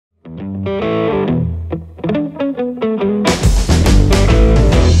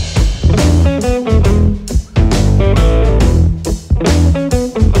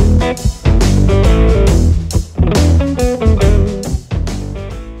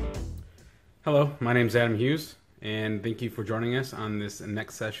Hello, my name is Adam Hughes, and thank you for joining us on this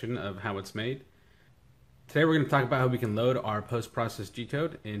next session of How It's Made. Today we're going to talk about how we can load our post-process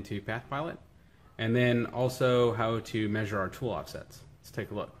G-code into PathPilot, and then also how to measure our tool offsets. Let's take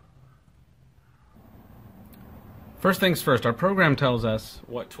a look. First things first, our program tells us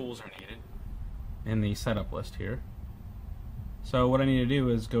what tools are needed in the setup list here. So what I need to do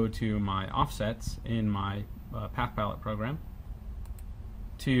is go to my offsets in my PathPilot program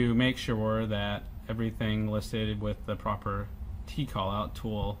to make sure that everything listed with the proper T callout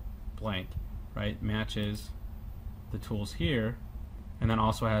tool blank, right, matches the tools here, and then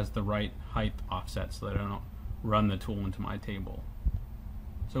also has the right height offset so that I don't run the tool into my table.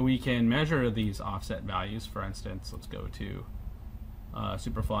 So we can measure these offset values. For instance, let's go to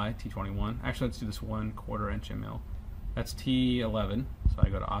Superfly T21. Actually, let's do this 1/4 inch mill. That's T11. So I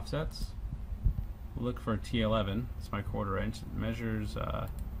go to offsets, look for T11. It's my 1/4 inch. It measures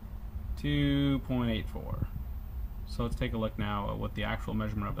 2.84. So let's take a look now at what the actual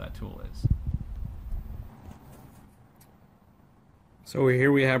measurement of that tool is. So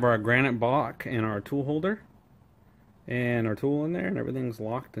here we have our granite block and our tool holder and our tool in there, and everything's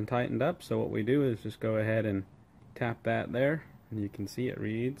locked and tightened up. So what we do is just go ahead and tap that there, and you can see it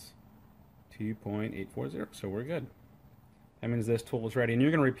reads 2.840. So we're good. That means this tool is ready, and you're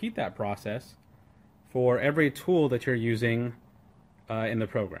going to repeat that process for every tool that you're using in the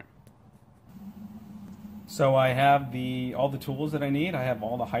program. So I have all the tools that I need. I have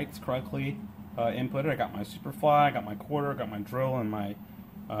all the heights correctly inputted. I got my Superfly, I got my quarter, I got my drill, and my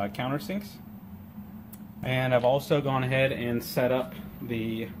countersinks. And I've also gone ahead and set up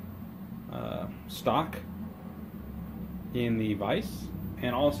the stock in the vise.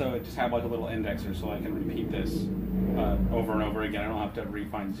 And also I just have like a little indexer so I can repeat this over and over again. I don't have to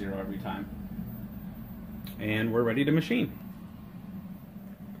refine 0 every time. And we're ready to machine.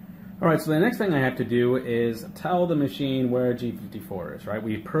 Alright, so the next thing I have to do is tell the machine where G54 is, right?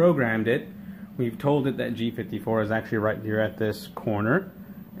 We've programmed it. We've told it that G54 is actually right here at this corner.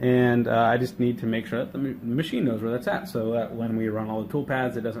 And I just need to make sure that the machine knows where that's at, so that when we run all the tool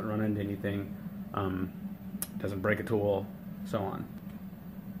paths, it doesn't run into anything, doesn't break a tool, so on.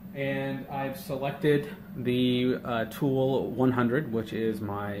 And I've selected the tool 100, which is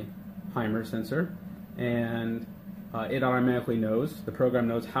my Heimer sensor, and it automatically knows, the program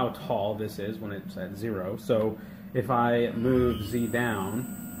knows how tall this is when it's at 0. So if I move Z down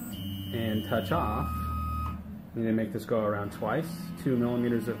and touch off, I'm going to make this go around twice, 2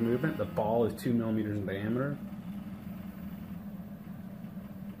 millimeters of movement. The ball is 2 millimeters in diameter.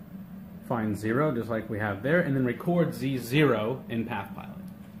 Find 0, just like we have there, and then record Z0 in PathPilot.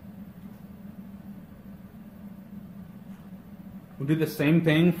 We'll do the same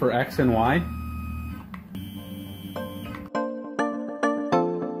thing for X and Y.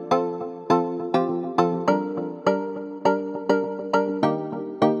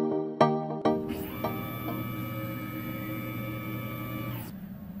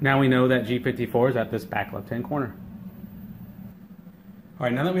 Now we know that G54 is at this back left-hand corner.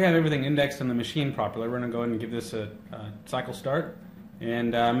 Alright, now that we have everything indexed in the machine properly, we're going to go ahead and give this a cycle start.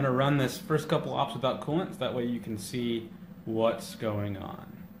 And I'm going to run this first couple ops without coolant, so that way you can see what's going on.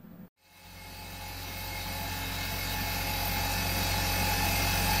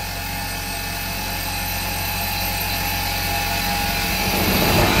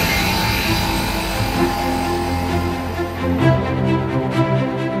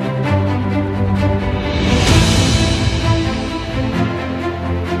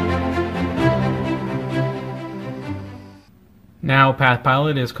 Now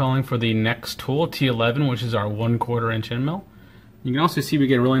PathPilot is calling for the next tool, T11, which is our 1/4 inch end mill. You can also see we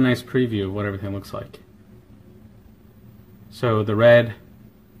get a really nice preview of what everything looks like. So the red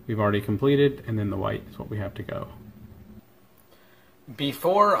we've already completed, and then the white is what we have to go.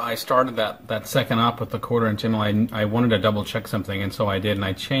 Before I started that second op with the 1/4 inch end mill, I wanted to double check something, and so I did, and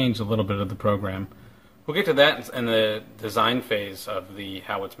I changed a little bit of the program. We'll get to that in the design phase of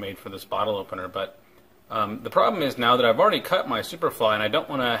how it's made for this bottle opener, but the problem is now that I've already cut my Superfly and I don't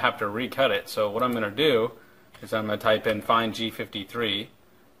want to have to recut it, so what I'm going to do is I'm going to type in find G53.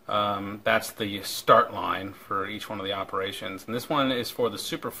 That's the start line for each one of the operations. And this one is for the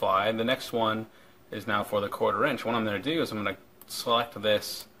Superfly, and the next one is now for the 1/4 inch. What I'm going to do is I'm going to select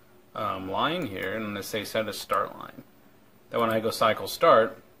this line here, and I'm going to say set as start line. Then when I go cycle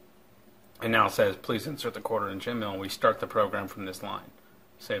start, it now says please insert the 1/4 inch end mill, and we start the program from this line,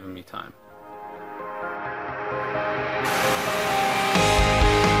 saving me time.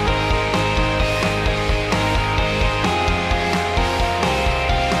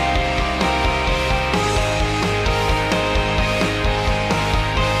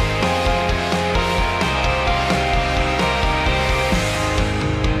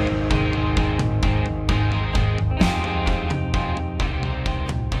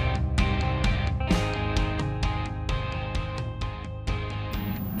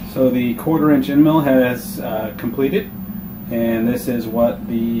 So the 1/4 inch end mill has completed, and this is what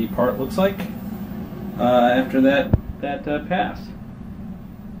the part looks like after that pass.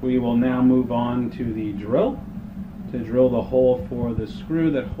 We will now move on to the drill to drill the hole for the screw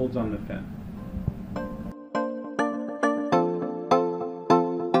that holds on the fin.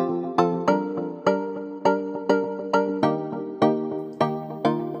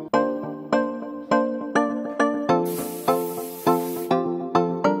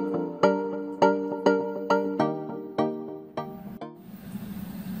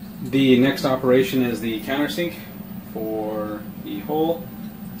 The next operation is the countersink for the hole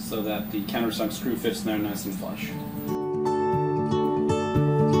so that the countersunk screw fits in there nice and flush.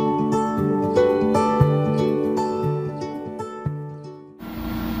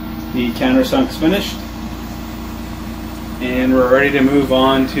 The countersunk's finished, and we're ready to move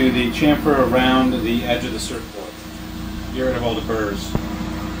on to the chamfer around the edge of the surfboard. Get rid of all the burrs.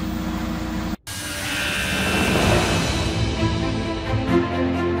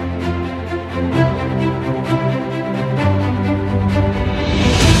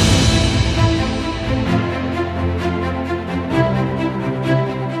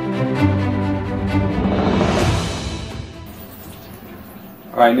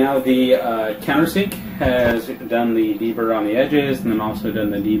 Alright, now the countersink has done the deburr on the edges and then also done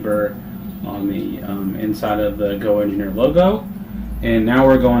the deburr on the inside of the GoEngineer logo. And now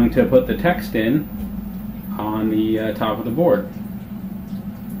we're going to put the text in on the top of the board.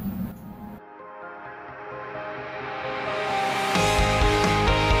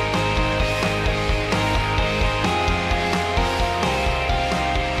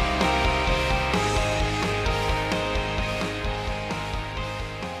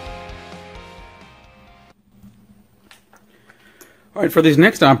 Alright, for these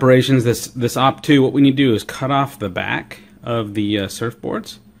next operations, this Op 2, what we need to do is cut off the back of the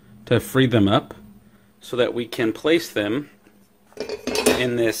surfboards to free them up so that we can place them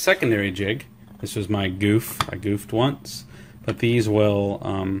in this secondary jig. This was my goof. I goofed once. But these will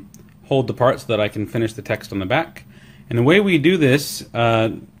hold the part so that I can finish the text on the back. And the way we do this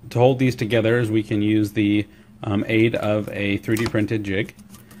to hold these together is we can use the aid of a 3D printed jig.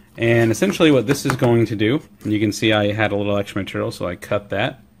 And essentially what this is going to do, and you can see I had a little extra material, so I cut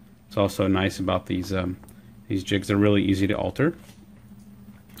that. It's also nice about these jigs, they're really easy to alter.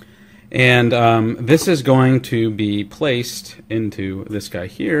 And this is going to be placed into this guy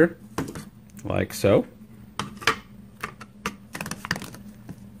here, like so.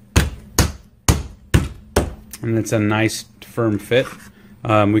 And it's a nice firm fit.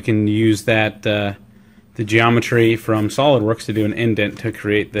 We can use that the geometry from SOLIDWORKS to do an indent to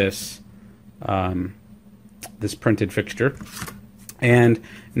create this this printed fixture. And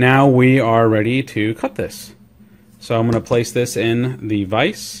now we are ready to cut this. So I'm going to place this in the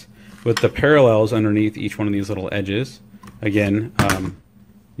vise with the parallels underneath each one of these little edges. Again,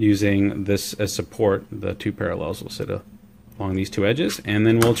 using this as support, the two parallels will sit along these two edges, and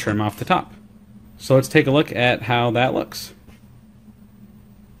then we'll trim off the top. So let's take a look at how that looks.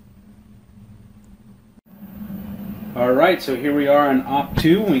 Alright, so here we are in Op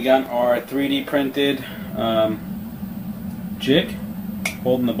 2. We got our 3D printed jig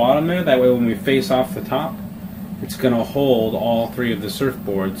holding the bottom there. That way when we face off the top, it's going to hold all three of the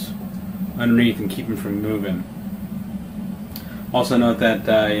surfboards underneath and keep them from moving. Also note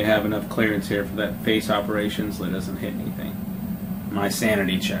that you have enough clearance here for that face operation so it doesn't hit anything. My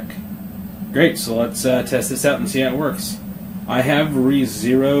sanity check. Great, so let's test this out and see how it works. I have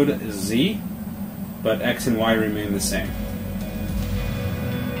re-zeroed Z, but X and Y remain the same.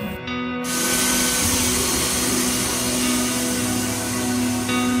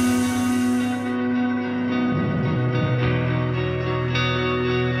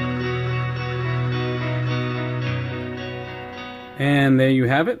 And there you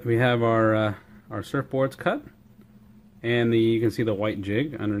have it. We have our surfboards cut, and you can see the white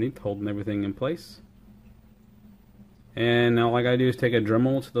jig underneath holding everything in place. And now all I gotta do is take a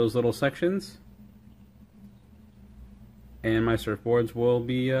Dremel to those little sections, and my surfboards will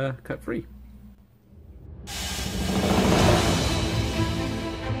be cut free.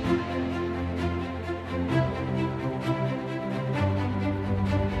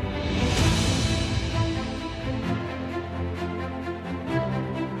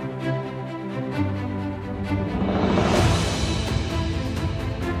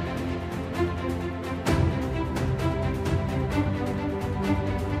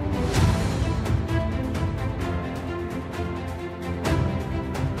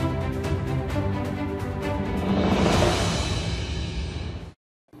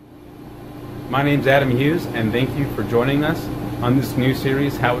 My name's Adam Hughes, and thank you for joining us on this new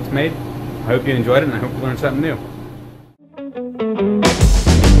series, How It's Made. I hope you enjoyed it, and I hope you learned something new.